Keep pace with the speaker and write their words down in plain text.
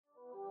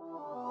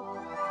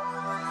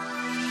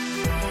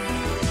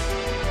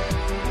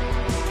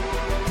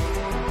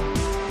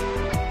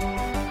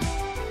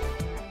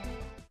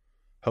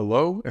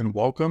Hello and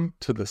welcome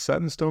to the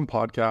Set in Stone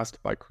podcast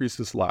by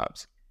Kresus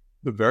Labs,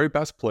 the very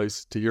best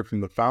place to hear from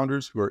the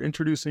founders who are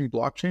introducing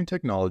blockchain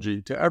technology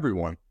to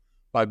everyone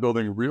by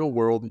building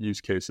real-world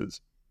use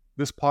cases.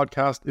 This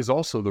podcast is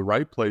also the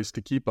right place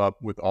to keep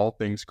up with all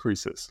things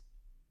Kresus.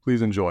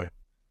 Please enjoy.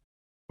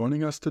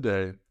 Joining us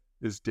today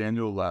is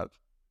Daniel Lev,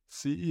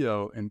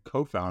 CEO and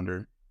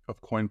co-founder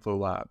of Coinflow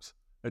Labs,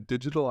 a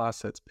digital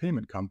assets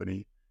payment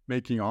company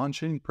making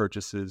on-chain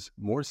purchases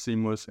more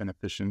seamless and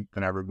efficient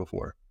than ever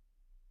before.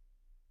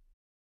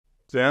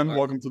 Dan,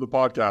 welcome to the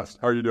podcast.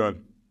 How are you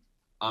doing?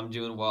 I'm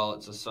doing well.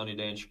 It's a sunny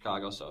day in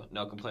Chicago, so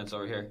no complaints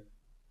over here.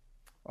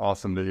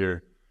 Awesome to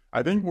hear.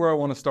 I think where I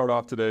want to start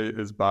off today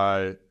is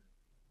by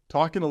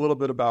talking a little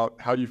bit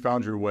about how you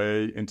found your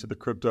way into the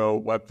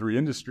crypto Web3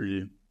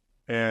 industry,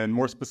 and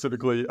more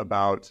specifically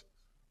about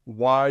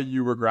why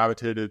you were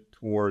gravitated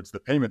towards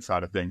the payment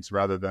side of things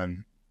rather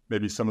than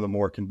maybe some of the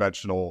more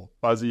conventional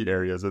fuzzy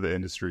areas of the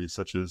industry,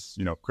 such as,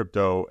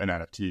 crypto and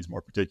NFTs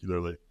more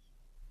particularly.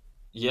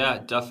 Yeah,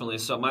 definitely.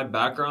 So my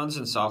background's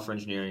in software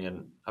engineering,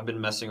 and I've been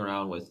messing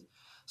around with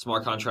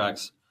smart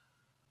contracts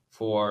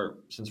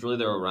since really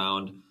they were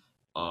around.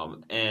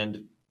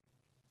 And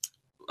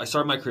I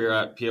started my career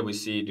at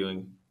PwC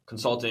doing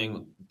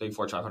consulting, big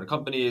Fortune 500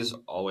 companies,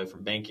 all the way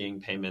from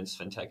banking, payments,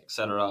 fintech,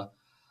 etc.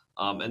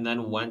 And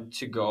then went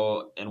to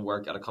go and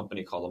work at a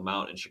company called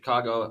Amount in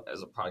Chicago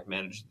as a product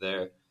manager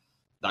there.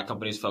 That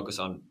company's focused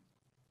on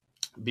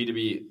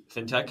B2B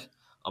fintech,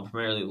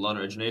 primarily loan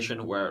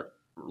origination, where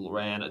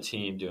ran a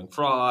team doing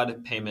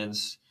fraud,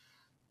 payments,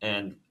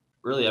 and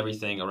really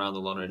everything around the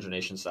loan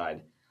origination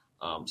side.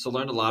 So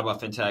learned a lot about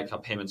fintech, how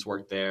payments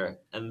work there.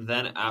 And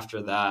then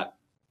after that,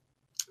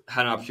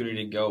 had an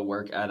opportunity to go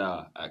work at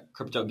a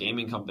crypto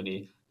gaming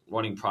company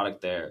running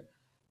product there.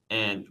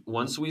 And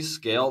once we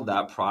scaled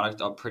that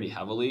product up pretty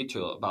heavily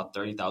to about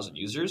 30,000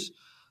 users,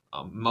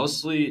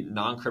 mostly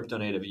non-crypto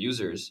native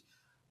users,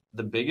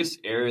 the biggest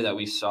area that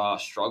we saw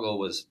struggle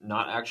was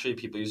not actually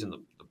people using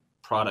the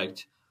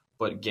product,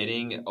 but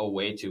getting a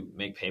way to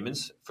make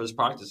payments for this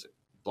product is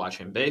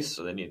blockchain based.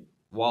 So they need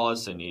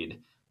wallets, they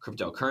need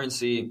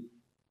cryptocurrency,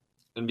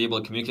 and be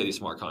able to communicate these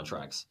smart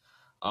contracts.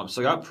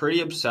 So I got pretty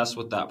obsessed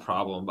with that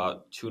problem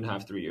about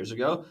 2.5, 3 years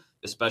ago,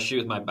 especially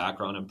with my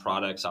background in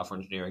product, software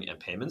engineering, and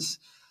payments.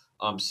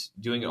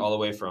 Doing it all the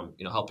way from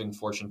helping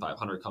Fortune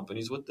 500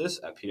 companies with this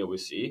at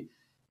PwC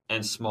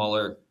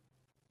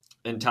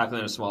and tackling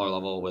at a smaller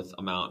level with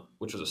Amount,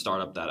 which was a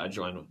startup that I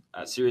joined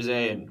at Series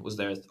A and was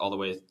there all the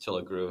way till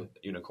it grew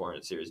unicorn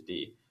at Series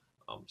B.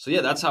 So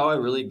yeah, that's how I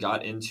really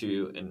got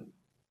into and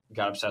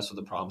got obsessed with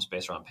the problem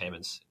space around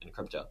payments in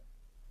crypto.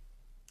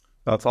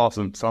 That's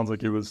awesome. Sounds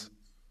like it was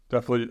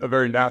definitely a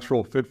very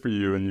natural fit for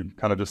you, and you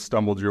kind of just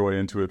stumbled your way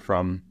into it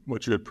from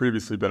what you had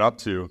previously been up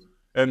to.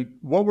 And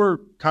what were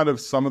kind of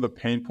some of the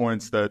pain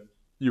points that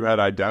you had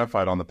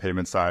identified on the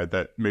payment side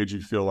that made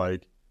you feel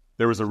like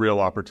there was a real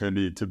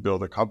opportunity to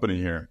build a company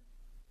here?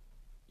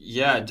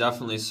 Yeah,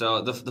 definitely.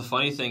 So the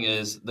funny thing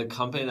is the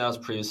company that was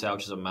previously out,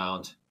 which is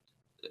Amount,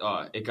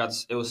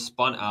 it was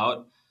spun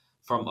out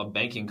from a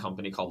banking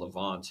company called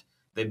Levant.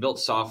 They built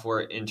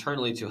software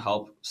internally to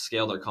help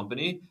scale their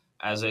company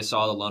as they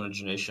saw the loan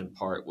origination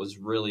part was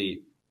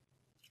really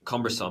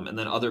cumbersome, and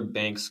then other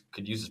banks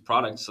could use this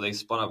product. So they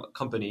spun up a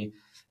company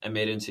and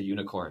made it into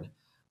unicorn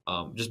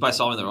just by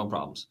solving their own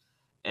problems.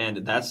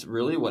 And that's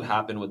really what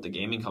happened with the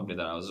gaming company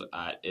that I was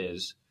at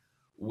is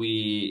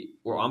we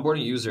were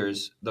onboarding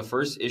users. The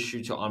first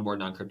issue to onboard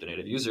non-crypto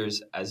native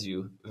users, as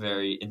you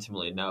very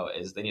intimately know,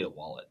 is they need a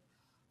wallet.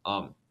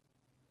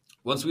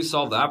 Once we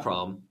solved that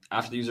problem,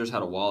 after the users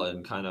had a wallet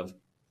and kind of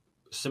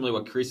similarly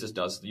what Kresus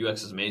does, the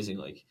UX is amazing.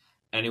 Like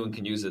anyone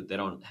can use it. They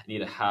don't need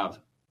to have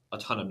a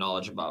ton of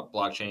knowledge about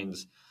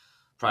blockchains,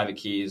 private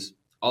keys,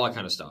 all that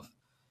kind of stuff.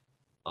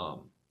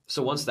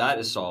 So once that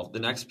is solved,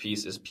 the next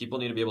piece is people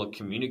need to be able to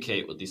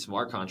communicate with these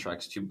smart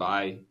contracts to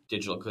buy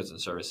digital goods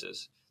and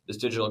services. This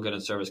digital good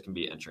and service can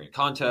be entering a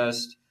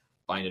contest,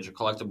 buying a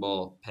digital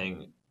collectible,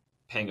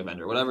 paying a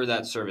vendor, whatever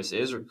that service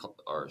is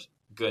or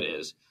good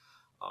is.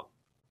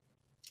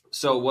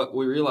 So what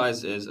we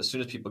realized is as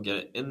soon as people get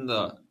it in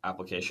the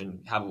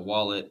application, have a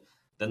wallet,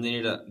 then they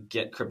need to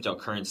get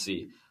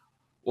cryptocurrency.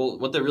 Well,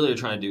 what they really are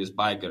trying to do is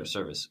buy a good or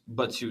service.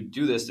 But to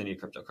do this, they need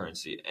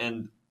cryptocurrency.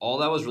 And all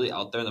that was really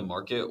out there in the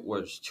market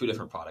was two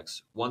different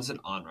products. One's an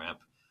on-ramp,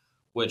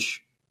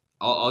 which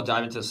I'll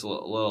dive into this a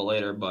little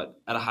later, but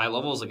at a high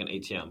level is like an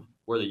ATM,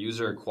 where the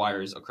user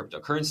acquires a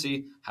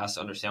cryptocurrency, has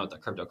to understand what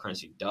that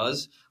cryptocurrency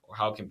does or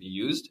how it can be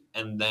used,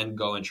 and then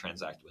go and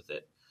transact with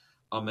it.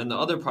 And the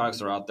other products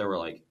that are out there were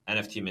like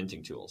NFT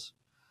minting tools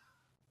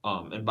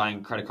and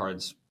buying credit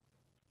cards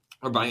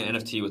or buying an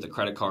NFT with a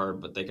credit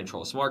card, but they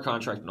control a smart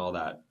contract and all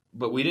that.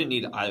 But we didn't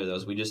need either of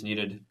those. We just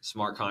needed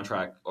smart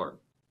contract or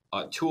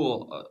a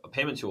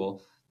payment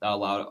tool that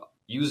allowed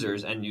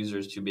end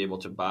users to be able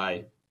to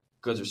buy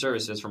goods or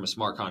services from a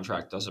smart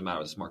contract. Doesn't matter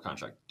what the smart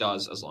contract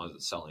does as long as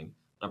it's selling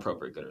an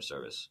appropriate good or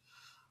service.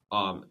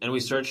 And we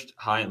searched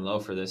high and low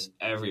for this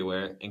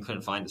everywhere and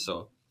couldn't find it.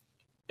 So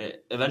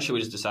eventually we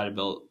just decided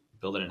to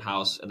build it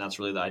in-house, and that's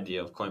really the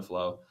idea of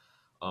Coinflow.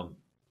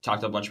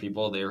 talked to a bunch of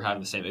people. They were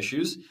having the same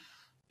issues.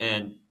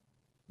 And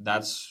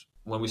that's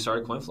when we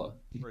started Coinflow.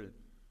 Great.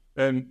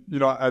 And,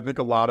 I think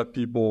a lot of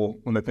people,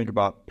 when they think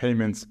about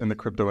payments in the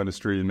crypto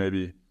industry and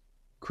maybe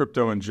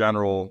crypto in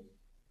general,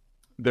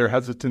 their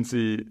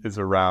hesitancy is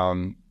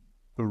around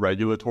the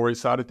regulatory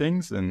side of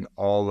things and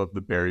all of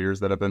the barriers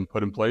that have been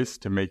put in place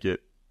to make it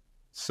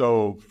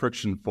so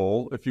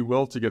frictionful, if you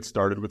will, to get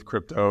started with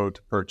crypto,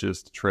 to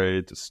purchase, to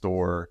trade, to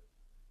store.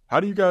 How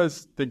do you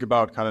guys think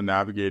about kind of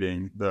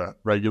navigating the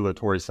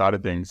regulatory side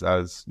of things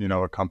as,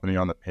 a company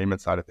on the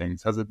payment side of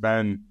things? Has it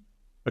been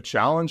a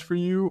challenge for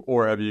you,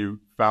 or have you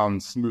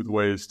found smooth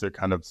ways to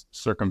kind of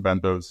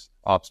circumvent those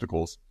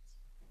obstacles?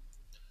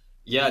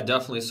 Yeah,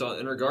 definitely. So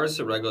in regards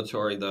to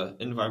regulatory, the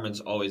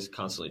environment's always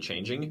constantly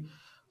changing.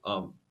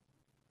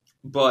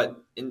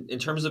 But in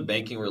terms of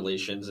banking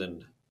relations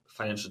and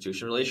financial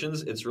institution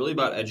relations, it's really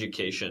about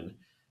education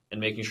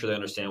and making sure they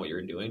understand what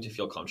you're doing to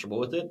feel comfortable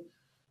with it.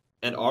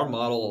 And our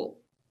model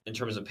in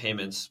terms of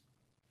payments,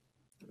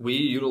 we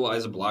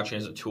utilize a blockchain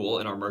as a tool,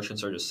 and our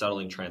merchants are just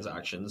settling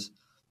transactions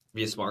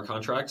via smart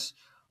contracts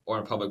or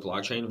on a public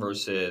blockchain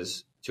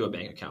versus to a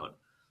bank account.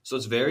 So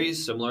it's very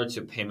similar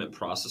to payment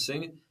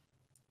processing,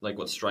 like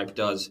what Stripe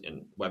does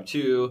in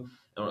Web2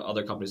 and what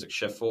other companies like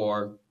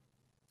Shift4,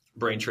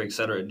 Braintree, et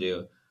cetera,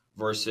 do,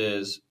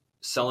 versus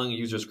selling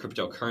users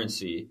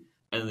cryptocurrency,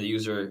 and the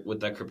user with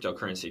that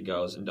cryptocurrency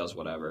goes and does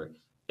whatever.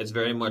 It's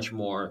very much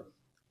more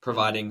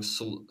providing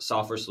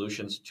software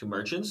solutions to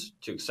merchants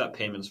to accept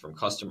payments from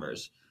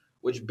customers,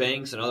 which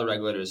banks and other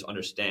regulators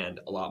understand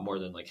a lot more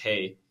than like,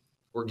 hey,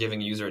 we're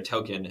giving a user a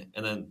token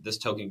and then this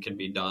token can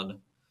be done,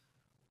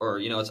 or,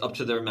 it's up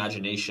to their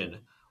imagination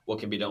what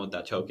can be done with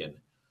that token.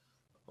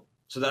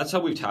 So that's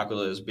how we've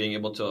tackled it, is being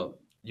able to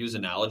use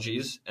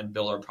analogies and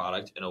build our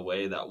product in a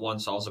way that, one,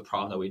 solves a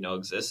problem that we know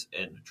exists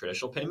in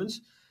traditional payments,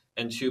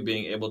 and two,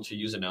 being able to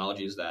use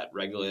analogies that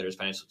regulators,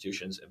 financial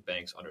institutions, and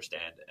banks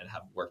understand and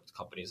have worked with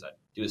companies that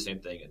do the same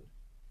thing in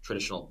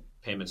traditional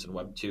payments in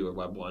Web 2 or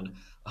Web 1,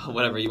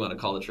 whatever you want to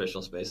call the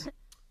traditional space.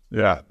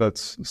 Yeah,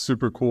 that's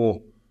super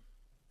cool.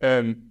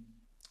 And,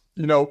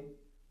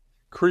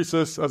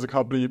 Kresus as a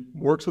company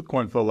works with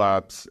Coinflow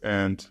Labs,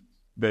 and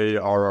they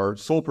are our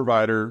sole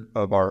provider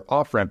of our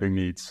off-ramping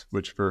needs,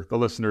 which for the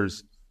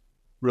listeners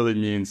really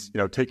means,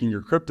 taking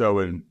your crypto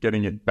and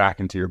getting it back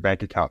into your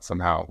bank account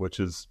somehow, which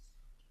is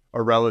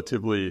a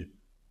relatively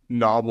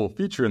novel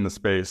feature in the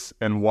space,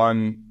 and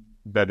one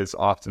that is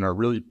often a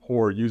really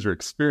poor user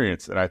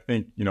experience. And I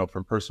think,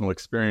 from personal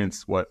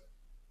experience, what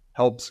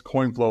helps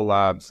Coinflow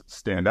Labs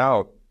stand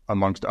out,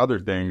 amongst other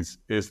things,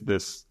 is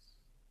this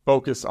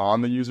focus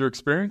on the user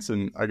experience.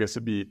 And I guess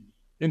it'd be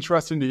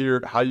interesting to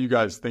hear how you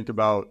guys think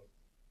about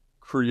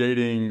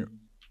creating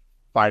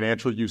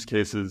financial use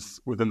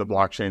cases within the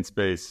blockchain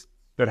space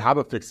that have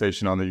a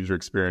fixation on the user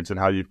experience, and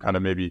how you've kind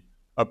of maybe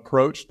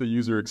approached the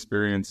user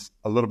experience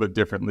a little bit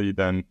differently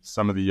than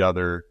some of the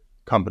other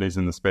companies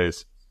in the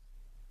space.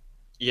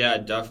 Yeah,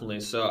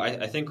 definitely. So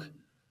I think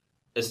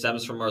it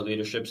stems from our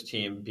leadership's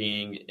team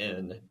being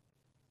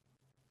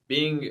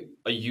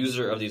a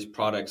user of these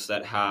products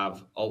that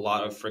have a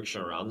lot of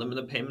friction around them in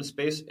the payment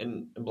space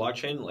in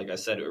blockchain. Like I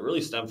said, it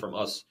really stemmed from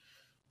us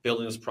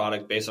building this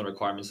product based on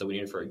requirements that we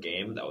needed for a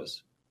game that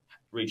was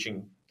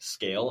reaching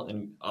scale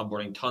and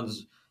onboarding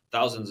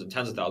thousands and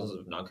tens of thousands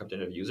of non-crypto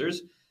native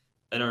users,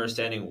 and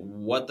understanding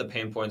what the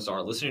pain points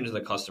are, listening to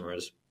the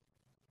customers,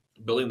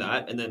 building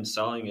that, and then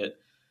selling it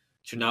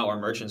to now our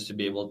merchants to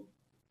be able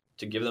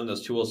to give them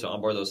those tools to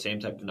onboard those same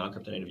type of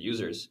non-crypto native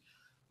users.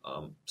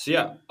 So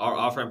yeah, our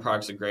off-ramp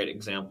product is a great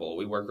example.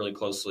 We work really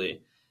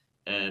closely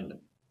and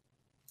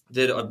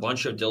did a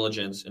bunch of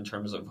diligence in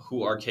terms of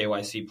who our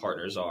KYC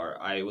partners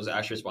are. I was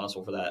actually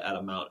responsible for that at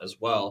Amount as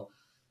well.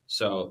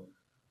 So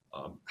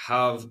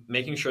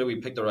making sure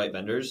we pick the right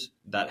vendors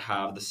that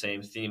have the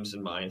same themes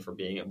in mind for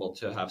being able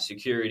to have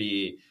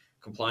security,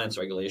 compliance,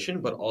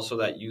 regulation, but also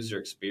that user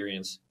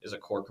experience is a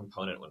core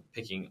component when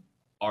picking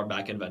our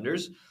backend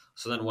vendors.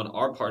 So then when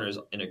our partners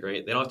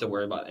integrate, they don't have to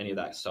worry about any of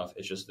that stuff.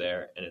 It's just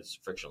there and it's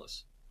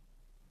frictionless.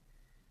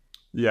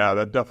 Yeah,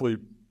 that definitely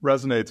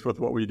resonates with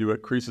what we do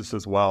at Kresus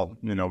as well.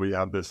 We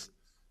have this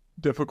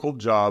difficult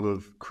job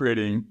of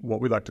creating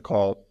what we like to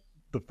call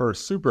the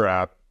first super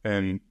app.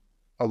 And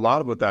a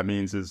lot of what that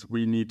means is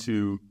we need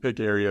to pick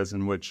areas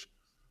in which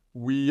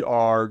we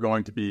are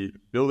going to be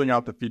building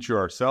out the feature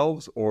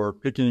ourselves or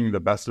picking the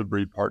best of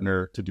breed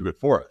partner to do it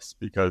for us,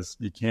 because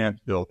you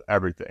can't build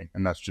everything.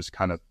 And that's just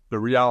kind of the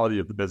reality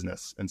of the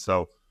business. And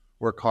so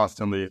we're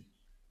constantly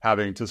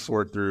having to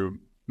sort through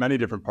many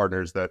different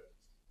partners that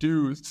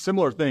do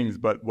similar things,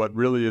 but what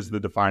really is the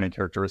defining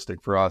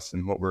characteristic for us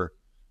and what we're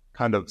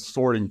kind of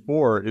sorting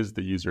for is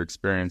the user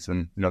experience.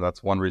 And,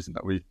 that's one reason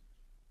that we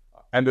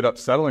ended up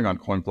settling on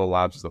Coinflow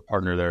Labs as a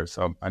partner there.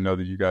 So I know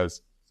that you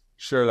guys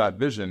share that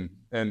vision,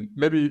 and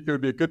maybe it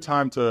would be a good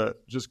time to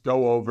just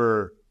go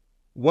over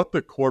what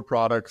the core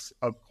products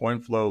of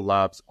Coinflow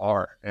Labs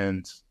are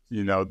and,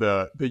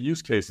 the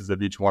use cases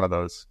of each one of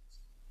those.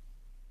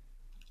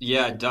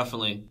 Yeah,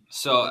 definitely.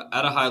 So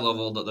at a high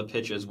level, the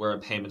pitch is we're a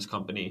payments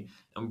company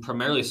and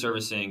primarily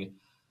servicing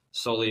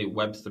solely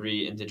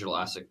Web3 and digital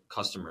asset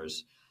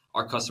customers.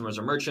 Our customers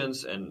are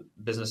merchants and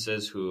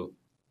businesses who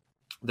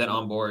then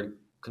onboard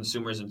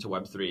consumers into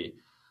Web3.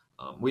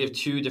 We have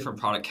two different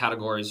product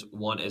categories.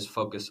 One is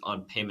focused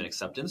on payment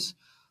acceptance.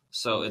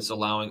 So it's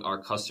allowing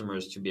our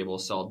customers to be able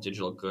to sell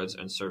digital goods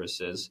and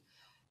services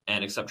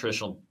and accept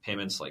traditional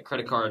payments like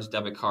credit cards,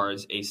 debit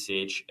cards,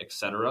 ACH,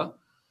 etc.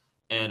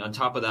 And on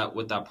top of that,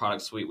 with that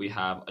product suite, we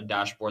have a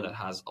dashboard that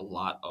has a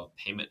lot of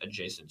payment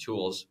adjacent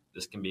tools.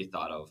 This can be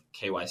thought of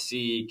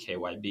KYC,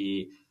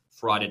 KYB,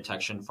 fraud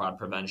detection, fraud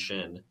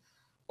prevention,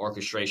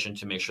 orchestration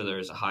to make sure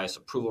there's the highest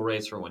approval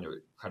rates for when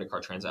your credit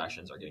card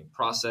transactions are getting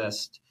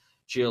processed,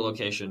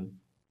 geolocation,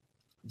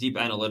 deep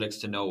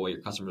analytics to know what your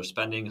customers are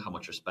spending, how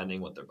much they're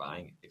spending, what they're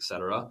buying,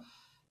 etc.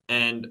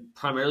 And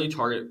primarily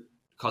target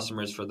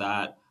customers for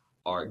that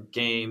are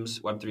games,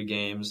 Web3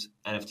 games,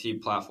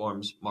 NFT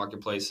platforms,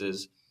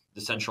 marketplaces,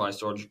 decentralized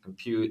storage and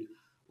compute,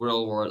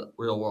 real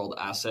world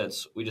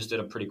assets. We just did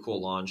a pretty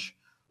cool launch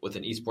with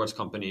an esports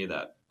company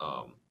that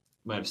you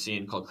might have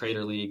seen called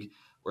Creator League,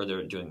 where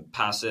they're doing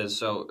passes.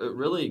 So it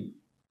really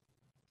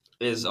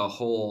is a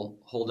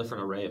whole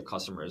different array of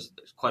customers.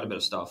 There's quite a bit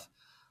of stuff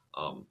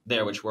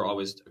there, which we're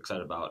always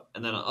excited about.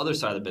 And then on the other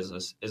side of the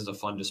business is the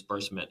fund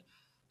disbursement.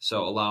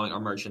 So allowing our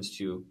merchants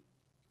to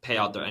pay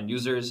out their end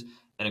users.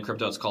 And in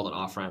crypto, it's called an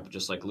off-ramp,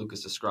 just like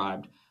Lucas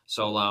described.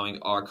 So allowing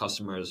our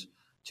customers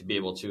to be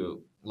able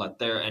to let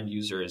their end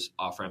users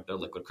off-ramp their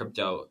liquid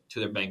crypto to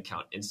their bank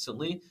account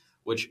instantly,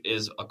 which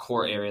is a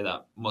core area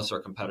that most of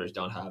our competitors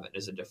don't have. It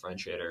is a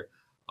differentiator.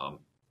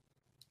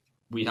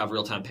 We have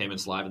real-time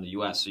payments live in the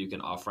US, so you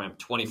can off-ramp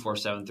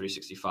 24/7,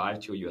 365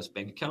 to a US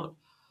bank account.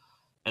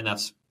 And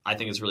I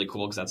think it's really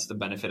cool because that's the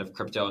benefit of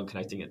crypto and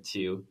connecting it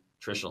to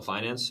traditional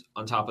finance.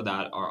 On top of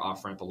that, our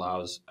off-ramp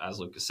allows, as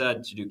Lucas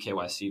said, to do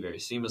KYC very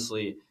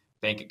seamlessly,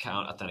 bank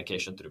account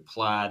authentication through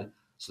Plaid,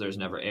 so there's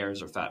never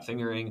errors or fat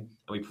fingering. And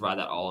we provide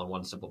that all on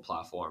one simple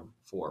platform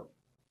for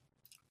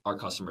our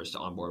customers to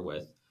onboard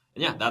with.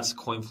 And yeah, that's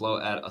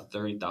Coinflow at a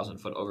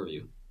 30,000-foot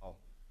overview.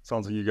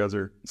 Sounds like you guys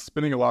are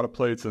spinning a lot of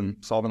plates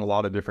and solving a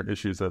lot of different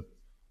issues that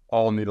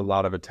all need a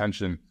lot of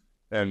attention.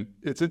 And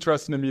it's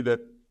interesting to me that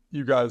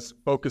you guys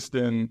focused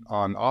in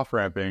on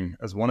off-ramping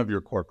as one of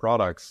your core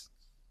products.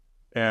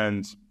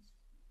 And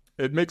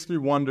it makes me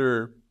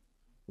wonder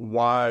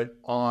why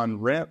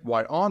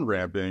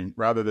on-ramping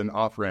rather than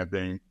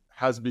off-ramping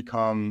has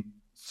become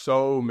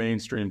so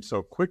mainstream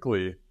so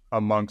quickly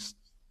amongst,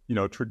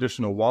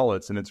 traditional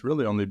wallets. And it's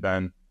really only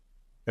been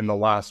in the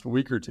last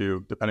week or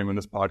two, depending when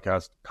this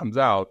podcast comes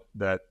out,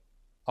 that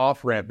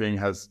off-ramping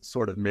has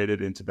sort of made it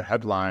into the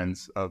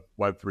headlines of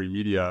Web3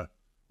 media.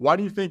 Why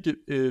do you think it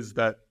is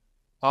that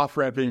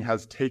off-ramping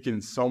has taken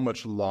so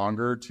much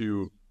longer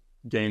to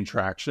gain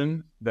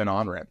traction than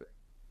on-ramping?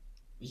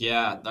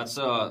 Yeah, that's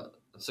a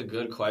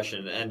good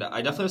question. And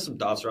I definitely have some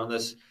thoughts around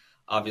this.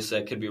 Obviously,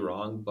 I could be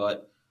wrong,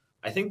 but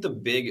I think the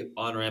big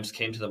on-ramps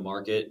came to the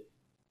market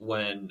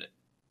when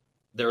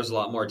there was a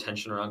lot more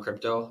attention around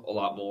crypto, a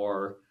lot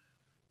more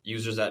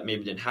users that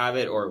maybe didn't have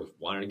it or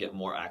wanted to get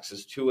more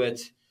access to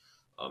it.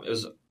 It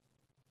was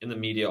in the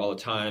media all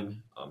the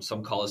time.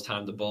 Some call this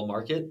time the bull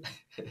market.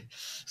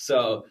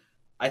 So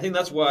I think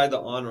that's why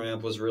the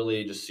on-ramp was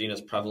really just seen as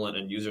prevalent,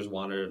 and users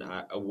wanted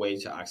a way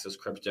to access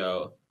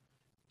crypto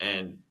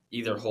and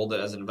either hold it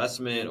as an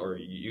investment or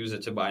use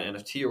it to buy an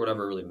NFT or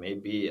whatever it really may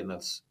be. And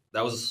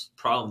that was a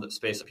problem, that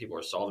space that people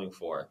are solving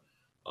for.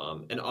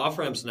 And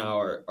off-ramps now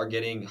are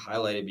getting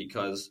highlighted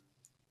because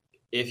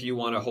if you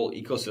want a whole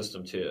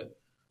ecosystem to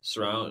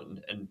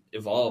surround and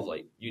evolve,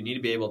 like, you need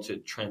to be able to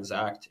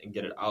transact and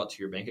get it out to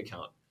your bank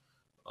account.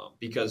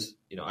 Because,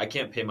 I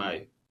can't pay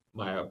my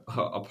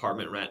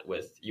apartment rent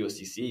with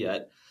USDC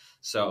yet.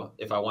 So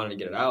if I wanted to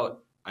get it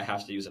out, I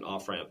have to use an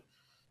off-ramp.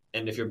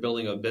 And if you're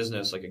building a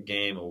business like a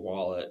game, a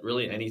wallet,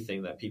 really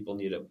anything that people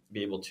need to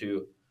be able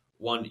to,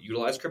 one,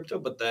 utilize crypto,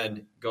 but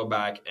then go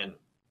back and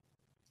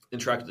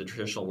interact with the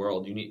traditional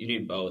world, you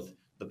need both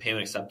the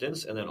payment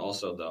acceptance and then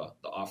also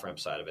the off-ramp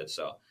side of it.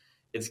 So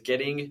it's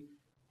getting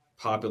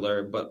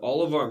popular, but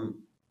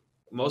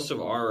most of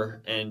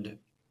our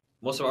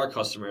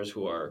customers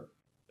who are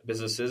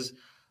businesses,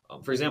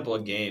 for example,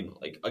 a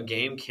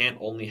game can't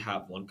only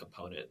have one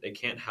component. They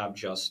can't have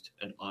just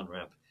an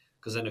on-ramp,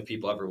 because then if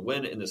people ever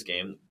win in this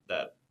game,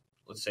 that,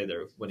 let's say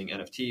they're winning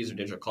NFTs or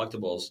digital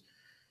collectibles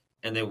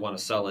and they want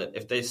to sell it,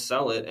 if they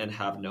sell it and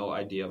have no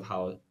idea of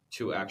how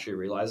to actually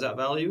realize that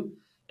value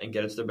and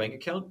get it to their bank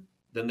account,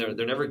 then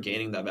they're never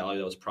gaining that value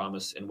that was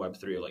promised in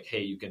Web3, like,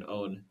 hey, you can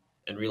own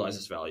and realize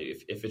this value.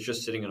 If it's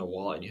just sitting in a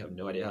wallet and you have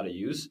no idea how to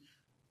use,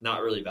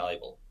 not really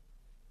valuable.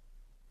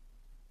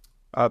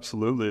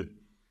 Absolutely.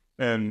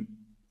 And,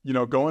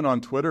 going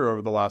on Twitter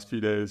over the last few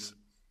days,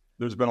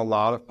 there's been a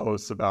lot of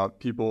posts about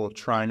people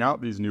trying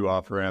out these new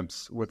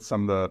off-ramps with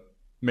some of the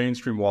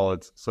mainstream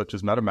wallets, such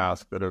as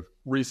MetaMask, that have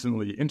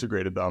recently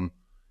integrated them.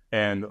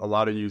 And a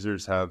lot of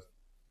users have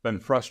been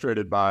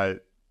frustrated by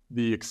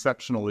the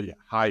exceptionally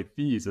high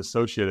fees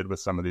associated with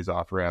some of these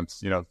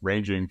off-ramps,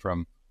 ranging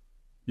from,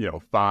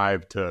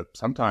 5 to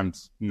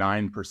sometimes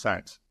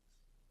 9%.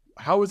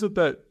 How is it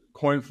that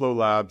Coinflow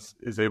Labs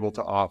is able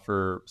to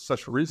offer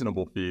such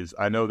reasonable fees.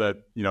 I know that,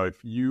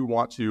 if you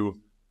want to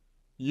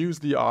use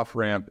the off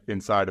ramp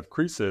inside of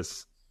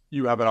Kresus,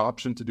 you have an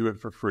option to do it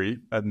for free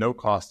at no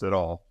cost at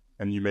all.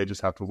 And you may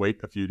just have to wait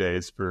a few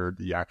days for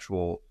the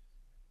actual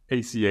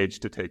ACH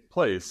to take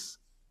place.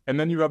 And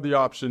then you have the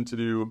option to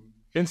do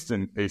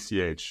instant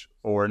ACH,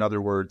 or in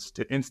other words,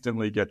 to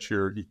instantly get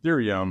your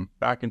Ethereum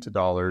back into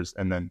dollars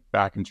and then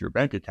back into your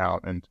bank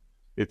account. And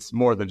it's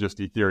more than just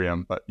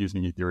Ethereum, but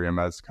using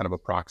Ethereum as kind of a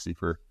proxy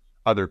for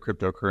other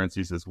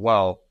cryptocurrencies as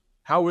well.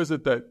 How is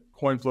it that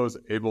Coinflow is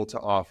able to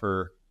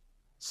offer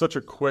such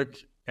a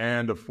quick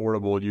and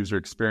affordable user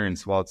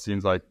experience, while it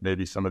seems like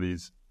maybe some of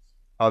these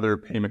other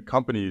payment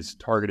companies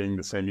targeting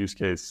the same use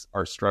case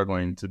are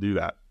struggling to do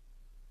that?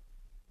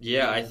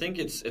 Yeah, I think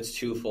it's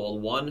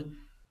twofold. One,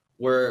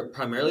 where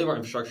primarily our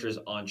infrastructure is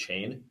on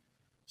chain,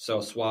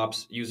 so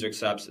swaps, user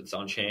accepts, it's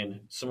on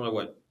chain, similar to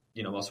what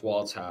most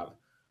wallets have.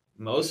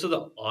 Most of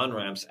the on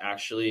ramps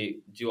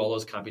actually do all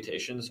those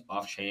computations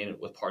off chain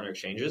with partner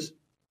exchanges,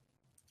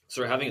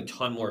 so they're having a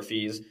ton more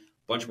fees, a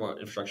bunch more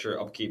infrastructure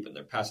upkeep, and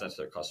they're passing that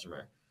to their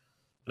customer.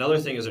 Another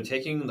thing is they're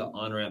taking the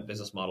on ramp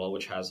business model,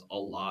 which has a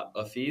lot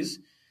of fees,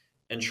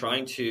 and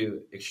trying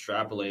to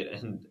extrapolate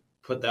and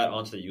put that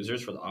onto the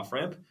users for the off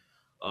ramp.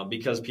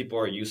 Because people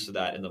are used to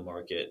that in the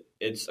market.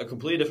 It's a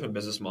completely different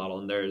business model,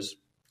 and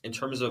in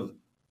terms of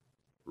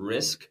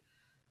risk,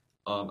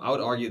 I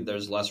would argue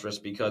there's less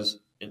risk because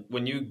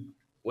when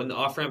the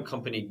off-ramp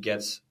company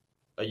gets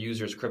a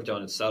user's crypto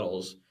and it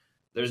settles,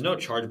 there's no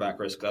chargeback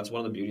risk. That's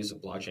one of the beauties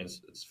of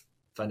blockchains. It's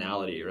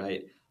finality,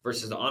 right?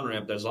 Versus the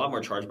on-ramp, there's a lot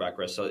more chargeback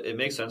risk. So it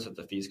makes sense that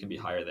the fees can be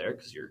higher there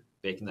because you're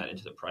baking that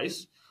into the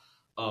price.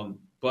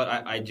 But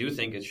I do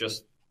think it's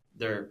just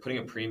they're putting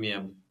a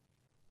premium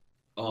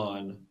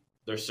on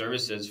their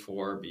services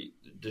for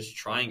just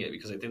trying it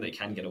because I think they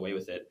can get away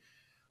with it.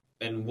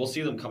 And we'll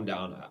see them come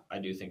down. I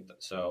do think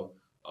that so.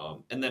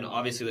 And then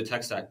obviously the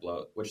tech stack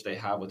bloat, which they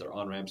have with their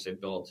on-ramps they've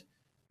built,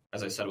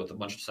 as I said, with a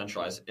bunch of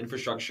centralized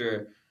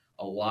infrastructure,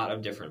 a lot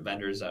of different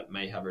vendors that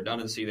may have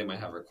redundancy, they might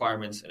have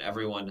requirements, and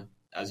everyone,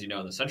 as you know,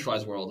 in the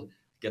centralized world,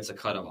 gets a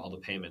cut of all the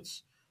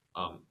payments.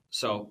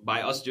 So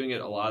by us doing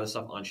it, a lot of the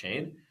stuff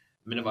on-chain,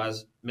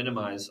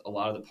 minimize a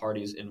lot of the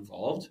parties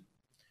involved,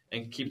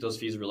 and keep those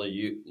fees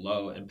really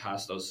low and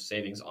pass those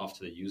savings off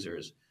to the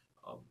users.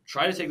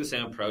 Try to take the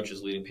same approach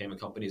as leading payment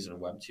companies in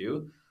Web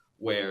 2,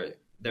 where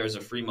there's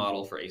a free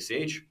model for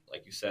ACH,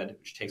 like you said,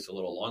 which takes a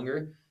little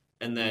longer.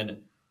 And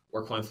then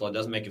where Coinflow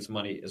does make its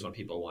money is when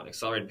people want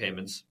accelerated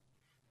payments,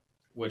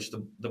 which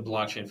the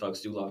blockchain folks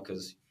do love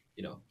because,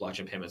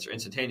 blockchain payments are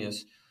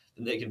instantaneous,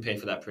 and they can pay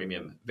for that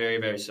premium. Very,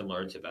 very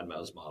similar to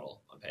Venmo's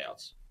model on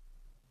payouts.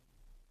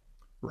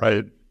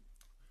 Right.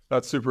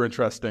 That's super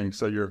interesting.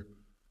 So you're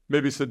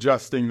maybe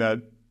suggesting that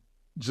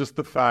just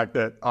the fact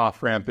that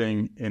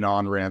off-ramping and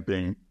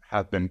on-ramping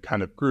have been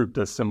kind of grouped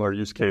as similar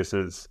use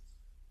cases,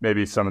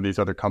 maybe some of these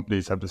other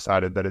companies have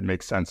decided that it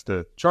makes sense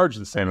to charge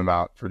the same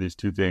amount for these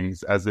two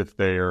things as if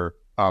they are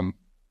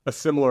a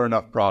similar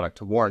enough product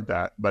to warrant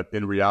that. But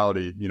in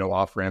reality,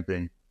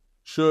 off-ramping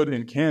should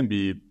and can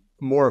be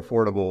more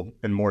affordable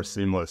and more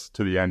seamless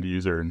to the end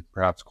user. And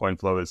perhaps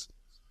Coinflow is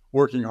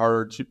working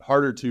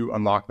harder to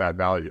unlock that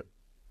value.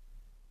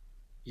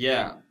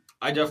 Yeah,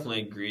 I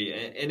definitely agree.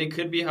 And it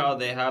could be how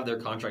they have their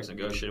contracts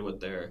negotiated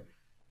with their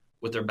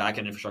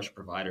backend infrastructure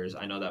providers.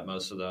 I know that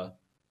most of the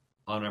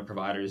on-ramp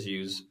providers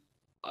use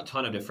a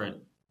ton of different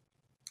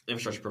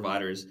infrastructure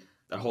providers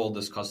that hold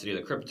this custody of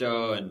the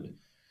crypto and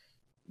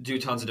do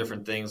tons of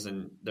different things.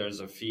 And there's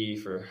a fee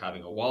for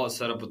having a wallet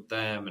set up with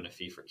them, and a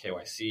fee for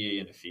KYC,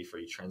 and a fee for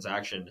each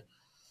transaction.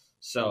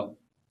 So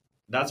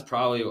that's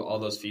probably all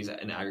those fees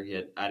in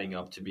aggregate adding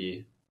up to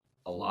be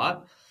a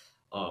lot.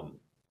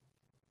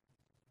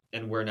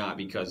 And we're not,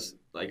 because,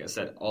 like I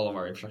said, all of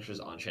our infrastructure is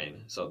on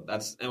chain. So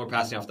and we're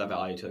passing off that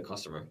value to the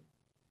customer.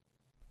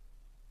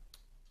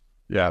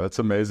 Yeah, that's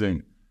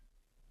amazing.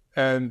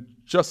 And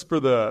just for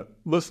the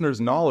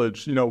listeners'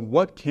 knowledge,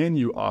 what can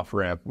you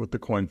off-ramp with the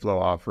Coinflow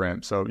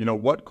off-ramp? So,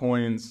 what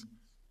coins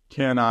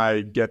can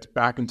I get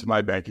back into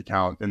my bank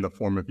account in the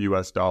form of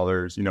US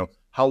dollars?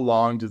 How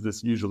long does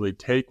this usually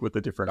take with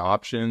the different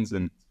options?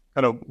 And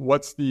kind of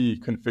what's the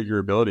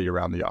configurability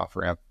around the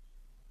off-ramp?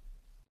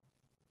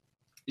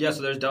 Yeah,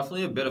 so there's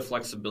definitely a bit of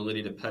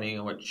flexibility depending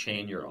on what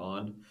chain you're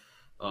on.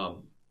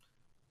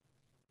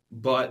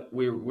 But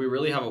we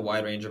really have a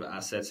wide range of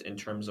assets in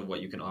terms of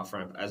what you can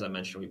off-ramp. As I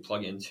mentioned, we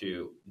plug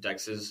into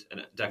DEXs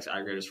and DEX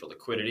aggregators for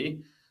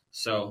liquidity.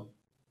 So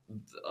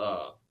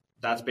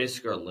that's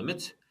basically our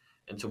limit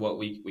into what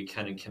we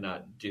can and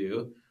cannot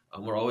do.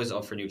 We're always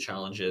up for new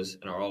challenges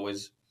and are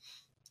always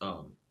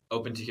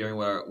open to hearing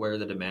where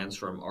the demands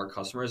from our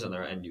customers and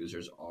their end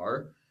users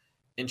are.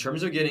 In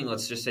terms of getting,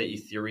 let's just say,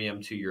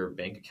 Ethereum to your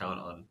bank account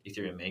on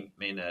Ethereum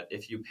mainnet,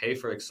 if you pay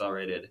for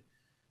accelerated,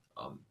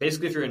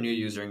 basically if you're a new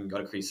user and you go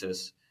to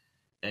Kresus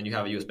and you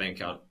have a US bank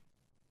account,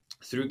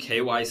 through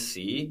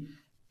KYC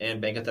and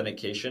bank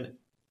authentication,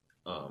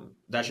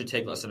 that should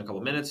take less than a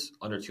couple minutes,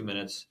 under 2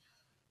 minutes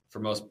for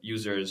most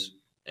users,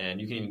 and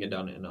you can even get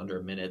done in under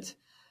a minute.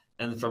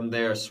 and from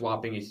there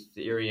swapping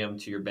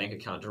Ethereum to your bank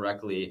account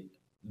directly.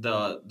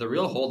 The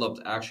real holdup,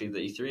 actually, the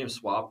Ethereum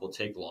swap will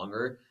take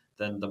longer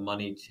than the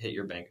money to hit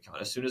your bank account.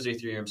 As soon as the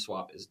Ethereum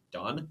swap is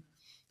done,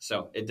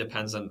 so it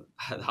depends on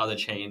how the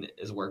chain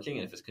is working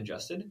and if it's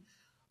congested.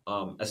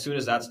 As soon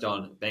as that's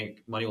done,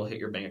 bank money will hit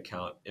your bank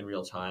account in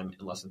real time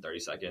in less than 30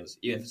 seconds,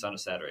 even if it's on a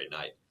Saturday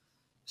night.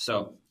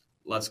 So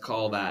let's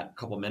call that a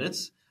couple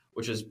minutes,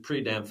 which is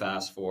pretty damn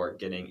fast for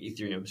getting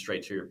Ethereum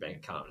straight to your bank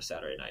account on a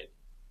Saturday night.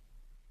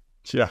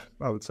 Yeah,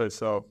 I would say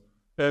so.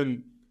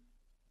 And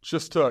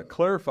just to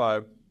clarify,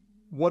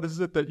 what is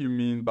it that you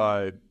mean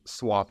by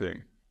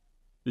swapping?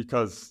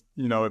 Because,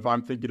 if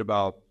I'm thinking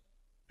about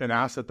an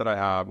asset that I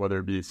have, whether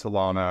it be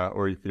Solana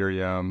or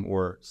Ethereum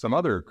or some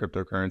other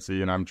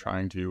cryptocurrency, and I'm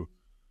trying to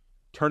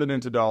turn it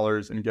into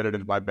dollars and get it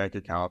into my bank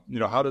account,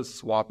 how does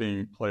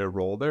swapping play a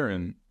role there,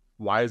 and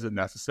why is it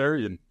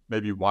necessary, and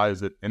maybe why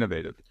is it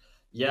innovative?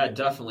 Yeah,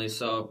 definitely.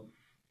 So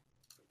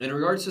in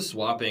regards to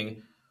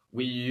swapping,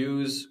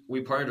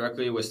 we partner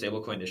directly with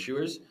stablecoin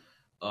issuers,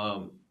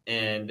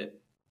 and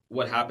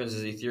what happens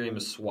is Ethereum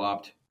is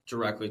swapped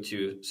directly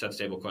to said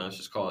stablecoin. Let's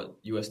just call it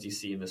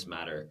USDC in this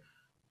matter,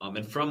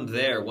 and from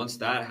there, once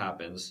that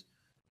happens,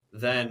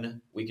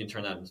 then we can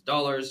turn that into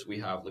dollars. We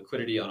have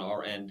liquidity on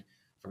our end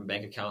from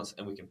bank accounts,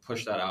 and we can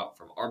push that out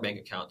from our bank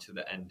account to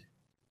the end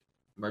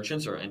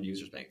merchants or end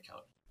users' bank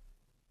account.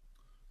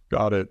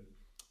 Got it.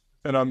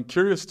 And I'm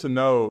curious to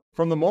know,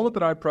 from the moment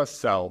that I press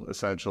sell,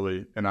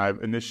 essentially, and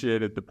I've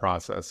initiated the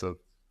process of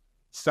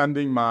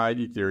sending my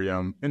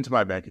Ethereum into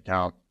my bank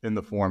account in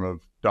the form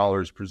of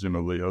dollars,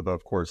 presumably, although,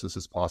 of course, this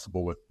is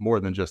possible with more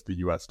than just the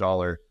US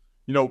dollar,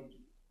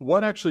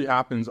 what actually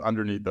happens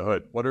underneath the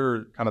hood? What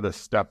are kind of the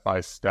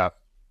step-by-step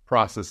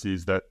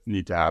processes that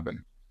need to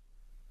happen?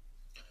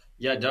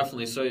 Yeah,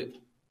 definitely. So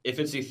if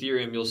it's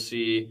Ethereum, you'll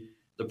see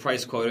the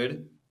price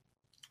quoted.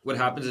 What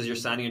happens is you're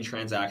signing a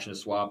transaction to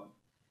swap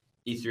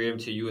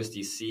Ethereum to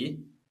USDC.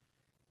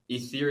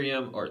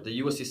 Ethereum, or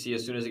the USDC,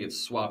 as soon as it gets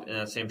swapped in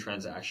that same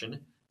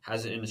transaction,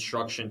 has an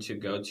instruction to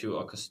go to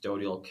a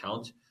custodial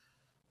account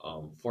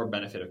for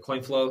benefit of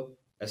Coinflow.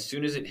 As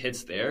soon as it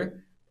hits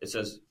there, it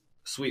says,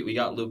 sweet, we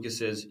got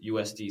Lucas's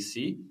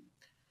USDC.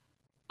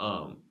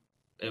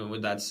 And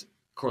when that's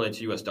correlated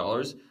to US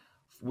dollars,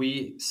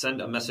 we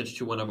send a message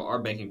to one of our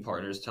banking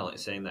partners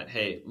saying that,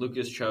 hey,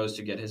 Lucas chose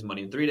to get his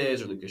money in 3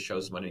 days, or Lucas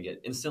chose his money to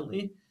get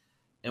instantly.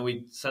 And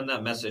we send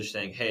that message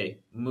saying, hey,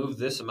 move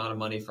this amount of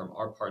money from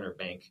our partner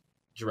bank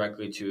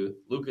directly to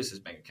Lucas's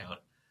bank account.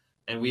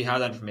 And we have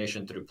that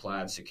information through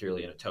Plaid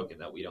securely in a token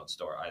that we don't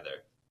store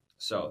either.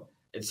 So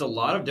it's a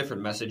lot of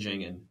different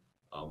messaging and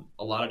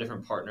a lot of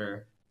different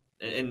partner,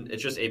 and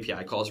it's just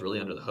API calls really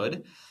under the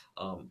hood,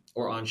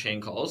 or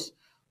on-chain calls.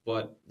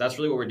 But that's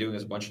really what we're doing,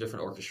 is a bunch of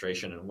different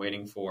orchestration and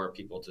waiting for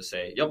people to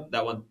say, yep,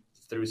 that went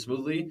through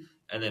smoothly.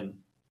 And then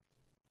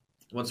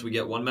once we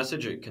get one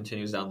message, it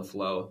continues down the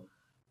flow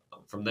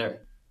from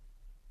there.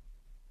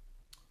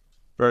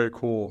 Very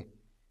cool.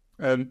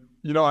 And,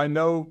 I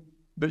know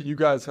that you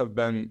guys have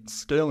been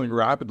scaling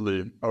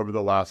rapidly over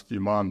the last few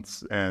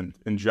months. And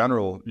in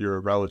general, you're a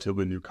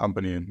relatively new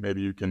company. And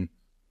maybe you can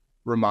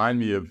remind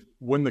me of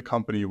when the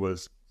company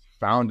was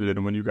founded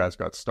and when you guys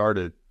got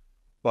started.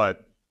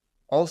 But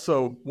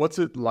also, what's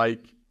it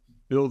like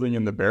building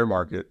in the bear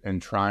market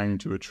and trying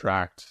to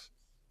attract,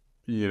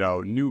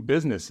 new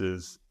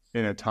businesses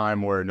in a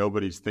time where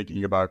nobody's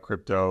thinking about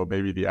crypto?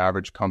 Maybe the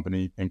average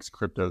company thinks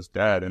crypto's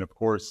dead. And of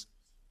course,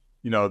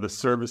 the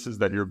services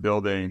that you're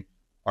building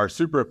are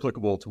super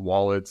applicable to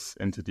wallets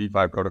and to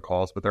DeFi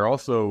protocols, but they're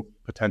also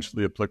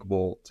potentially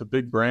applicable to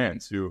big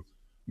brands who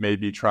may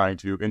be trying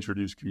to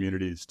introduce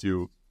communities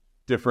to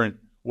different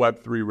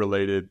Web3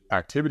 related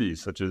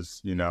activities, such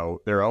as,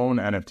 their own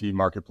NFT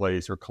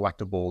marketplace or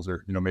collectibles,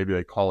 or, maybe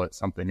they call it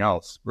something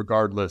else.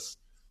 Regardless,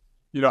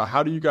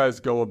 how do you guys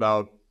go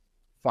about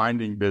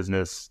finding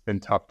business in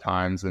tough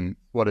times, and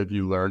what have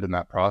you learned in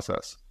that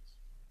process?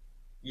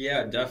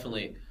 Yeah,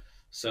 definitely.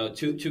 So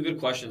two good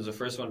questions. The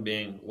first one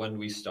being, when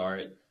we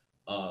start.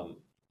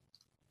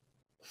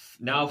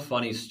 Now,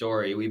 funny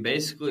story. We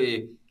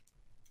basically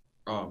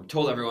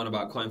told everyone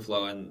about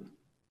Coinflow and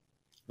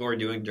what we're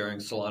doing during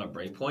Solana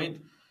Breakpoint,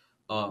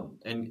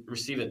 and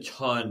received a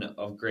ton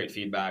of great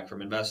feedback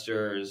from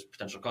investors,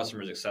 potential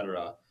customers,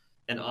 etc.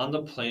 And on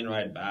the plane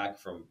ride back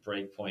from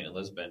Breakpoint in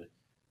Lisbon,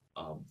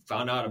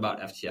 found out about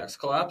FTX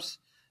collapse,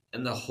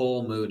 and the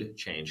whole mood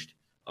changed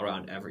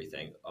around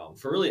everything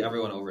for really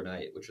everyone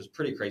overnight, which was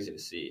pretty crazy to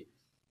see.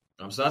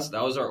 So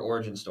that was our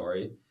origin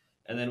story.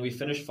 And then we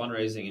finished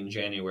fundraising in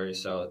January.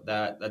 So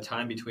that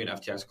time between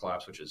FTX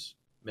collapse, which is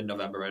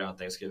mid-November, right on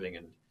Thanksgiving,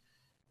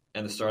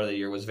 and the start of the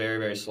year, was very,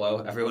 very slow.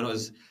 Everyone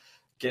was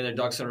getting their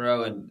ducks in a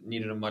row and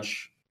needed a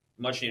much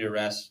needed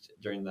rest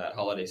during that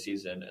holiday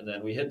season. And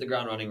then we hit the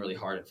ground running really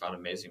hard and found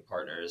amazing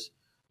partners.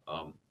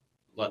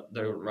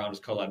 The round was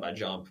co-led by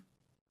Jump,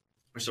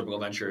 Reciprocal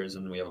Ventures,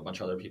 and we have a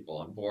bunch of other people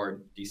on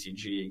board,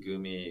 DCG,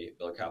 Gumi,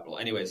 Miller Capital.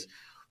 Anyways,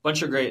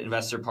 bunch of great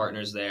investor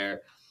partners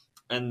there.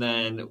 And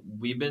then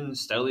we've been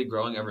steadily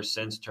growing ever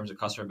since in terms of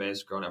customer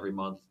base, growing every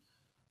month.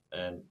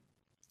 And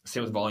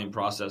Same with volume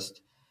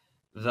processed.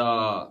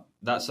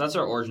 That's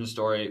our origin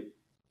story.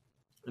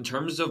 In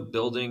terms of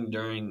building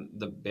during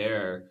the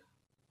bear,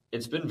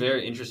 it's been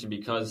very interesting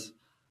because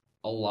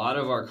a lot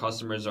of our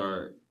customers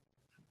are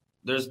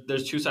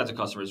there's two sides of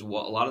customers. A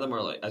lot of them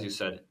are, like, as you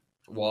said,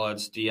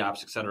 wallets,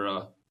 dApps,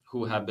 etc.,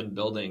 who have been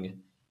building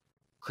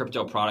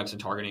crypto products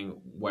and targeting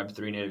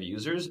Web3 native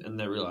users, and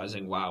they're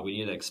realizing, wow, we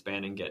need to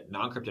expand and get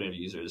non-crypto native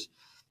users.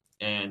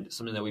 And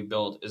something that we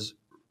built is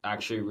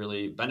actually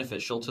really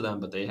beneficial to them,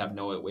 but they have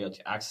no way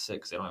to access it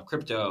because they don't have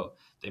crypto.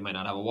 They might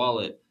not have a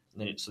wallet,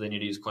 so they need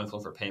to use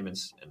Coinflow for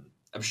payments and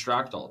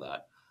abstract all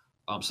that.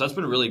 So that's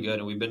been really good,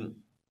 and we've been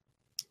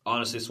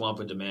honestly swamped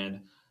with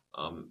demand,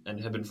 and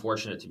have been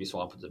fortunate to be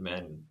swamped with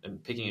demand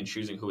and picking and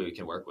choosing who we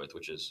can work with,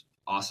 which is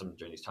awesome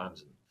during these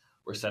times. And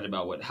we're excited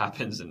about what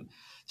happens and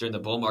during the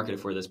bull market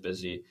if we're this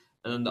busy.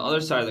 And then the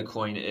other side of the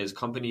coin is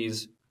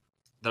companies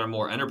that are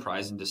more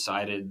enterprise and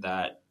decided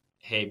that,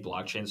 hey,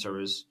 blockchain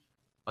serves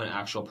an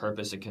actual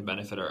purpose and can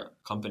benefit our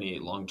company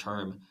long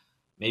term.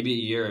 Maybe a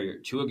year or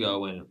two ago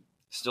when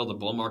still the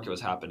bull market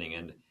was happening,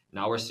 and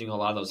now we're seeing a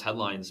lot of those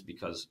headlines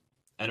because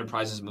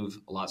enterprises move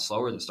a lot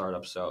slower than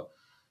startups. So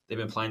they've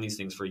been planning these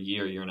things for a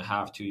year and a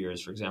half, 2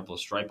 years. For example,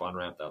 Stripe on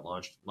ramp that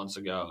launched months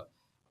ago,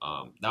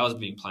 that was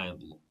being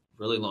planned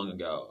really long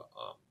ago.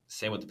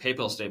 Same with the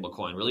PayPal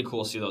stablecoin. Really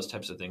cool to see those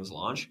types of things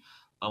launch.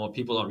 What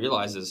people don't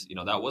realize is,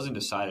 that wasn't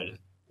decided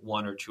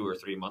 1 or 2 or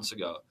 3 months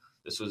ago.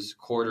 This was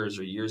quarters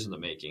or years in the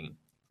making.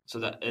 So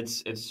that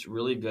it's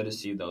really good to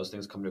see those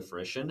things come to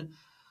fruition,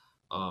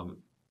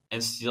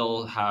 and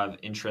still have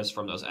interest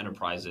from those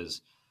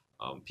enterprises.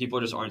 People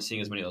just aren't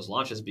seeing as many of those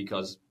launches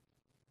because,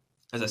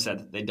 as I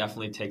said, they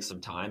definitely take some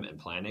time and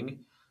planning.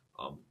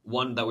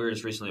 One that we were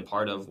just recently a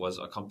part of was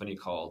a company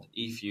called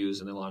eFuse,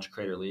 and they launched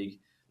Creator League.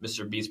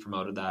 Mr. Beast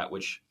promoted that,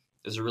 which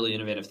is a really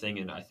innovative thing,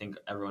 and I think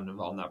everyone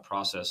involved in that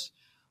process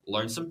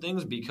learned some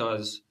things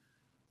because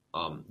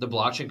the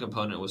blockchain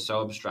component was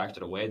so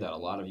abstracted away that a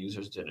lot of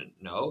users didn't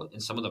know,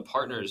 and some of the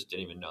partners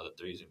didn't even know that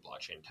they're using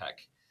blockchain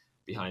tech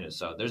behind it.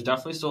 So there's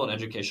definitely still an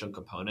educational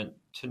component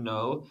to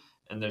know,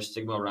 and there's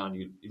stigma around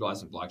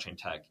utilizing blockchain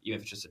tech, even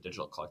if it's just a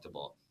digital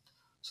collectible.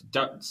 So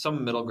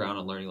some middle ground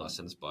on learning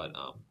lessons, but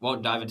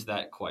won't dive into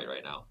that quite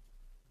right now.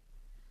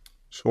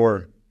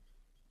 Sure.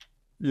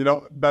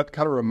 That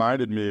kind of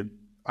reminded me,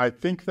 I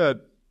think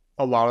that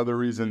a lot of the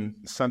reason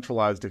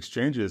centralized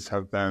exchanges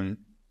have been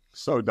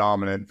so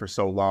dominant for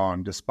so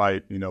long,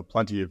 despite,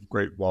 plenty of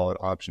great wallet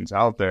options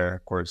out there,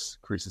 of course,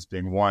 Kresus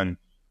being one,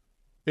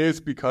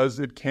 is because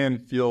it can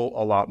feel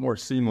a lot more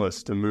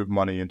seamless to move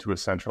money into a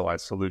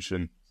centralized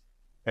solution.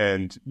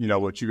 And,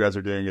 what you guys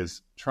are doing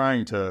is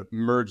trying to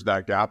merge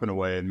that gap in a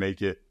way and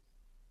make it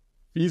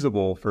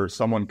feasible for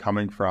someone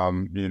coming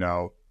from,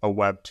 a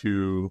Web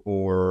 2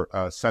 or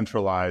a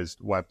centralized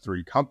Web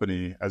 3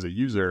 company as a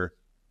user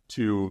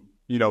to,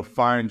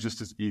 find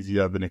just as easy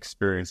of an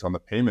experience on the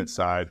payment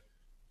side.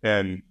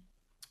 And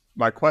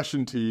my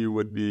question to you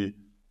would be,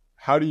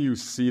 how do you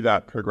see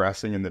that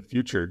progressing in the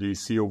future? Do you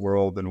see a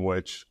world in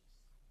which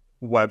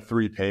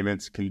Web3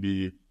 payments can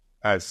be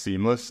as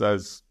seamless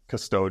as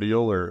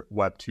custodial or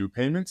Web2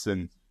 payments?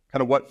 And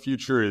kind of what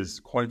future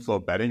is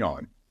Coinflow betting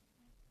on?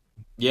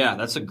 Yeah,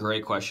 that's a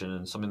great question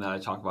and something that I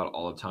talk about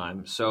all the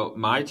time. So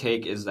my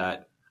take is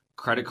that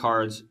credit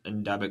cards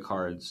and debit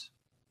cards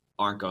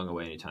aren't going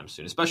away anytime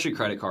soon, especially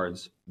credit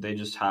cards. They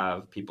just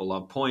have, people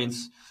love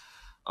points.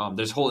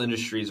 There's whole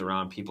industries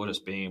around people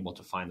just being able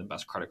to find the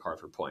best credit card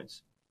for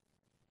points.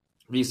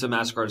 Visa,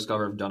 MasterCard,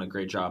 Discover have done a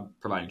great job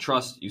providing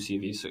trust. You see a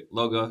Visa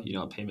logo,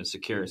 payment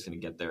secure, it's going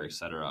to get there,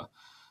 etc.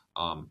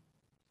 I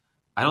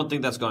don't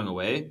think that's going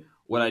away.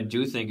 What I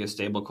do think is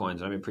stablecoins,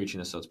 and I've been preaching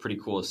this, so it's pretty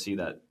cool to see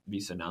that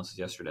Visa announced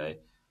yesterday.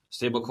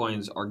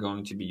 Stablecoins are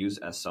going to be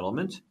used as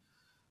settlement.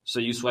 So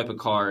you swipe a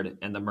card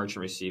and the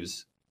merchant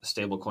receives a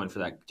stablecoin for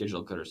that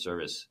digital good or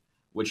service,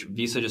 which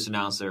Visa just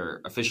announced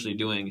they're officially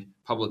doing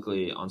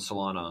publicly on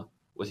Solana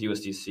with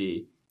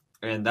USDC.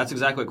 And that's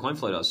exactly what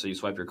Coinflow does. So you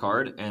swipe your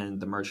card and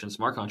the merchant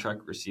smart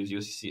contract receives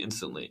USDC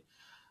instantly.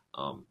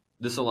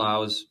 This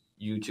allows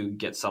you to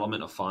get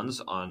settlement of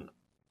funds on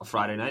a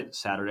Friday night,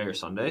 Saturday, or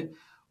Sunday,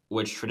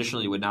 which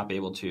traditionally you would not be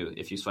able to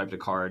if you swiped a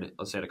card,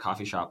 let's say at a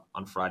coffee shop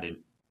on Friday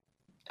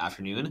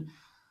afternoon.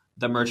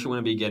 The merchant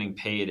wouldn't be getting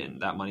paid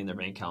and that money in their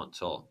bank account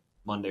till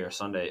Monday or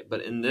Sunday.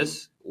 But in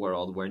this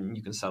world where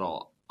you can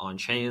settle on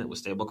chain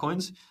with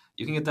stablecoins,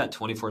 you can get that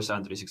 24/7,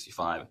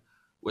 365,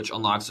 which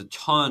unlocks a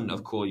ton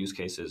of cool use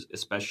cases,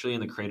 especially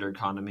in the creator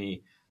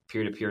economy,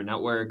 peer-to-peer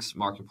networks,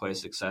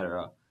 marketplace,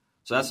 etc.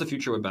 So that's the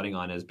future we're betting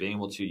on, is being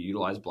able to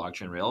utilize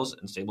blockchain rails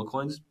and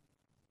stablecoins,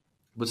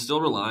 but still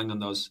relying on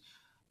those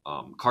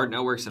card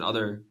networks and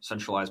other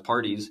centralized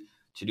parties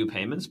to do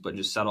payments, but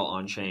just settle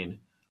on chain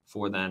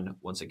for then,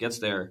 once it gets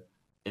there,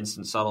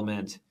 instant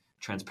settlement,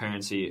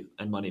 transparency,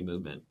 and money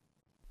movement.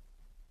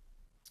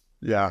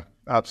 Yeah,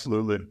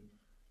 absolutely.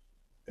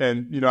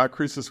 And, at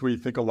Kresus, we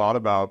think a lot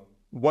about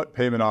what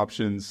payment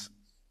options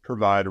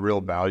provide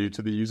real value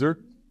to the user.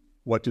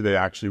 What do they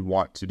actually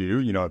want to do?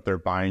 If they're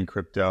buying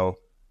crypto,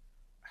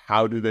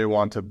 How do they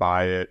want to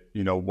buy it?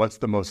 What's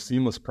the most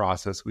seamless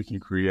process we can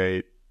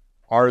create?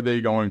 Are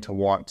they going to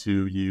want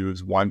to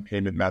use one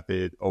payment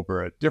method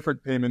over a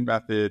different payment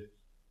method?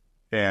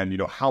 And,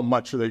 how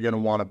much are they going to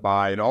want to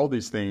buy? And all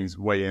these things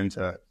weigh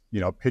into,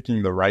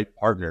 picking the right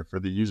partner for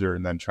the user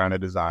and then trying to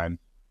design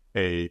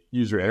a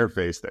user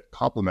interface that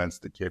complements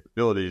the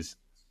capabilities.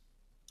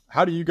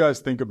 How do you guys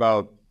think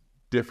about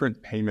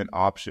different payment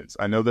options?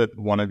 I know that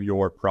one of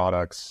your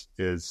products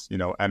is,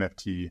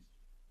 NFT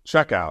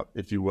checkout,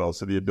 if you will.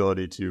 So the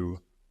ability to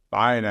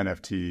buy an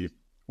NFT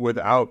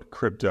without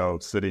crypto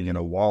sitting in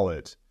a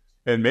wallet.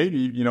 And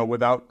maybe,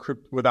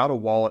 without a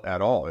wallet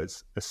at all.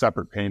 It's a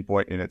separate pain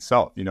point in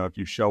itself. If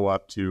you show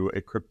up to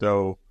a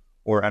crypto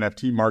or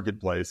NFT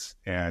marketplace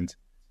and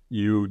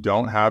you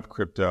don't have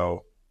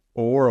crypto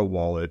or a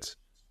wallet,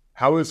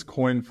 how is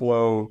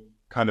Coinflow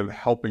kind of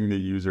helping the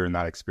user in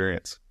that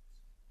experience?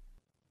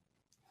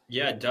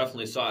 Yeah,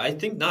 definitely. So I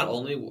think not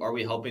only are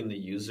we helping the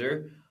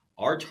user,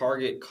 our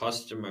target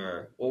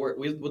customer,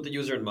 with the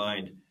user in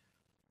mind,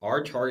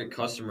 our target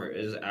customer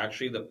is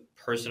actually the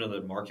person in the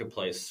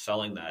marketplace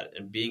selling that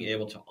and being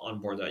able to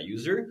onboard that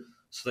user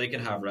so they can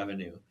have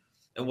revenue.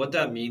 And what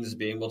that means is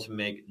being able to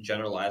make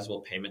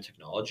generalizable payment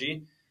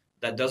technology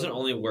that doesn't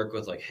only work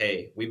with like,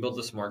 hey, we built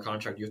a smart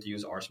contract, you have to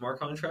use our smart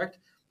contract,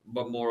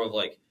 but more of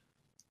like,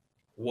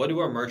 what do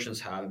our merchants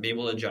have, and be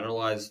able to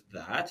generalize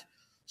that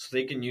so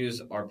they can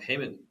use our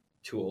payment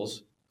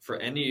tools for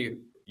any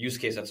use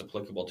case that's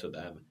applicable to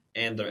them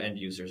and their end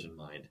users in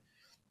mind.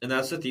 And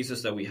that's the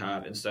thesis that we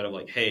have. Instead of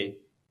like, hey,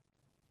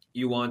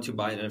 you want to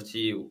buy an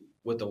NFT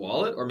with a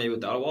wallet or maybe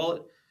without a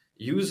wallet,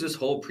 use this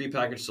whole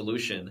prepackaged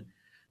solution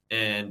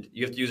and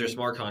you have to use our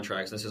smart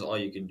contracts. And this is all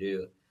you can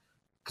do.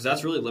 Because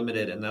that's really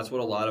limited. And that's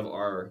what a lot of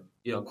our,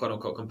 quote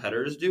unquote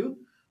competitors do.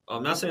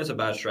 I'm not saying it's a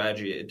bad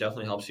strategy. It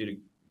definitely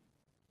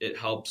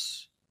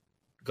helps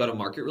go to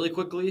market really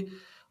quickly.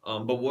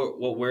 But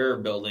what we're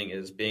building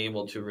is being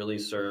able to really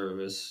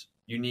service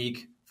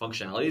unique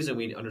functionalities. And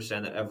we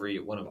understand that every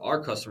one of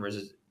our customers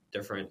is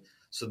different,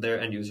 so their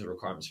end user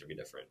requirements are going to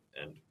be different.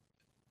 And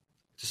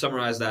to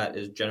summarize, that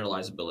is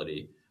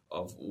generalizability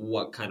of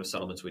what kind of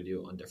settlements we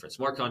do on different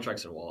smart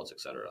contracts and wallets,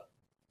 etc.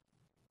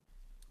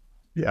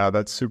 Yeah,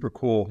 that's super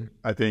cool.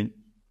 I think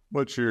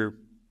what you're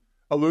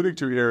alluding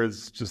to here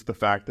is just the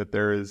fact that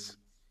there is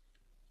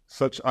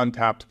such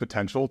untapped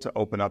potential to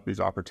open up these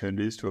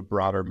opportunities to a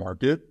broader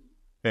market.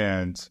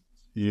 And,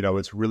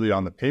 it's really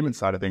on the payment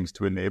side of things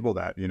to enable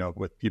that,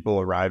 with people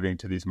arriving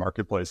to these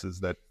marketplaces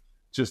that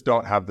just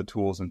don't have the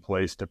tools in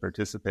place to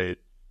participate.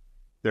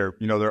 There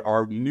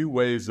are new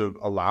ways of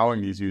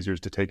allowing these users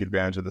to take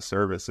advantage of the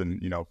service.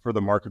 And, for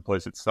the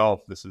marketplace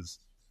itself, this is,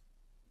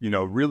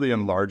 really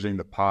enlarging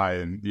the pie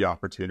and the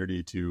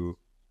opportunity to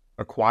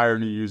acquire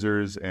new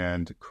users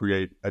and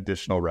create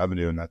additional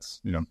revenue. And that's,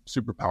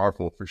 super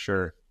powerful for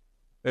sure.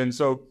 And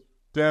so,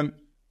 Dan,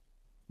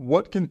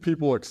 what can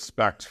people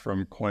expect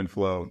from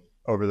Coinflow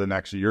over the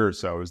next year or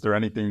so? Is there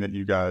anything that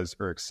you guys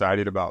are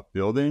excited about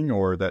building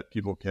or that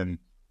people can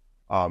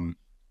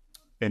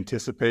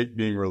anticipate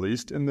being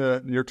released in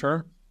the near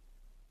term?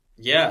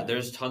 Yeah,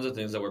 there's tons of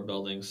things that we're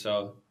building.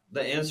 So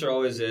the answer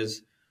always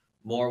is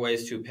more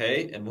ways to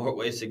pay and more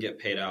ways to get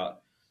paid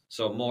out.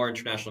 So more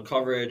international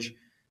coverage.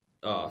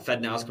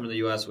 FedNow is coming to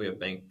the US. We have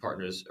bank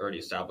partners already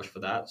established for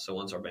that. So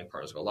once our bank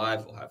partners go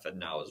live, we'll have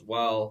FedNow as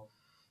well.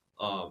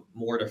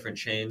 More different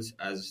chains,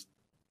 as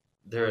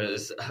there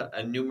is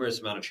a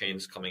numerous amount of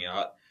chains coming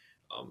out.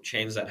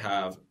 Chains that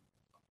have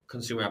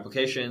consumer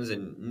applications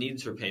and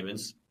needs for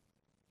payments.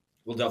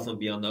 We'll definitely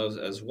be on those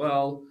as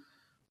well.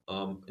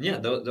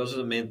 Those are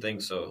the main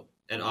things. So,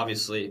 and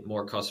obviously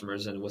more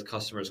customers, and with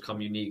customers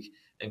come unique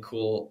and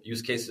cool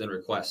use cases and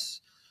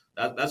requests.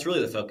 That's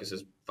really the focus,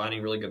 is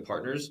finding really good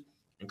partners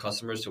and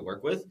customers to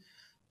work with,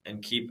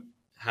 and keep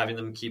having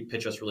them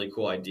pitch us really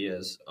cool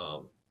ideas,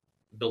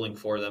 building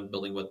for them,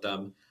 building with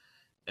them.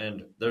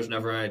 And there's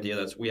never an idea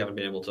that we haven't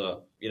been able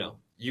to,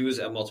 use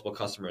at multiple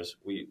customers.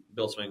 We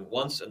build something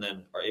once and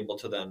then are able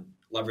to then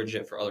leverage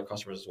it for other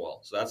customers as well.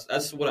 So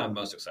that's what I'm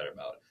most excited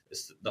about,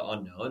 is the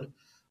unknown,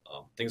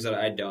 things that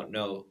I don't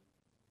know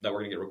that we're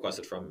going to get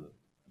requested from.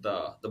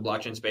 The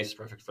blockchain space is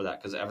perfect for that,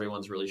 because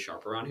everyone's really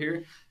sharp around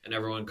here and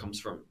everyone comes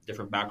from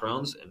different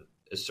backgrounds and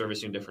is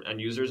servicing different end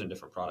users and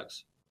different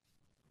products.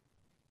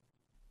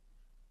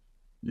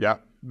 Yeah,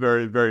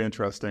 very, very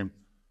interesting.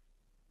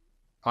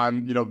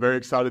 I'm, very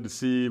excited to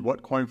see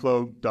what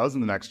Coinflow does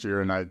in the next year.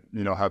 And I,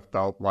 have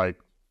felt like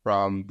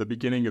from the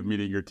beginning of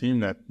meeting your team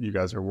that you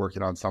guys are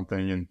working on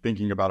something and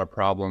thinking about a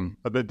problem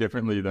a bit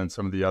differently than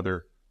some of the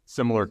other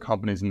similar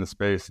companies in the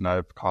space. And I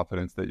have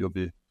confidence that you'll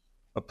be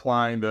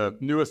applying the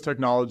newest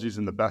technologies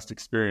and the best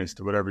experience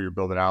to whatever you're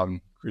building out.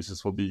 And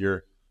Kresus will be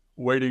here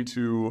waiting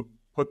to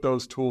put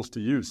those tools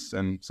to use.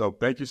 And so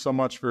thank you so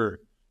much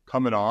for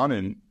coming on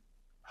and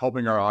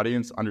helping our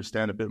audience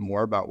understand a bit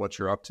more about what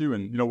you're up to.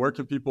 And, where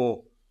can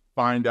people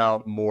find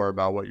out more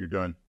about what you're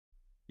doing?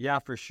 Yeah,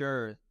 for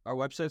sure. Our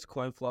website's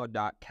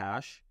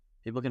coinflow.cash.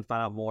 People can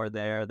find out more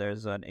there.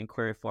 There's an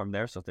inquiry form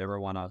there. So if they ever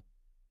want to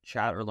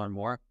chat or learn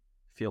more,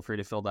 feel free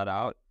to fill that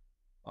out.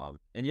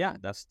 And yeah,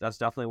 that's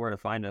definitely where to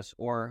find us.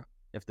 Or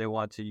if they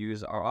want to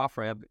use our off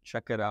ramp,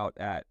 check it out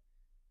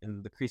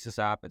in the Kresus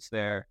app. It's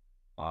there,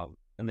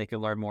 and they can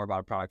learn more about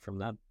a product from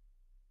them.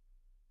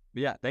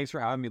 But yeah, thanks for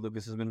having me,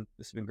 Lucas. This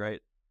has been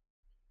great.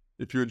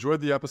 If you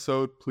enjoyed the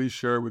episode, please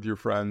share it with your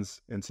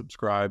friends and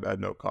subscribe at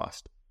no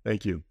cost.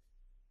 Thank you.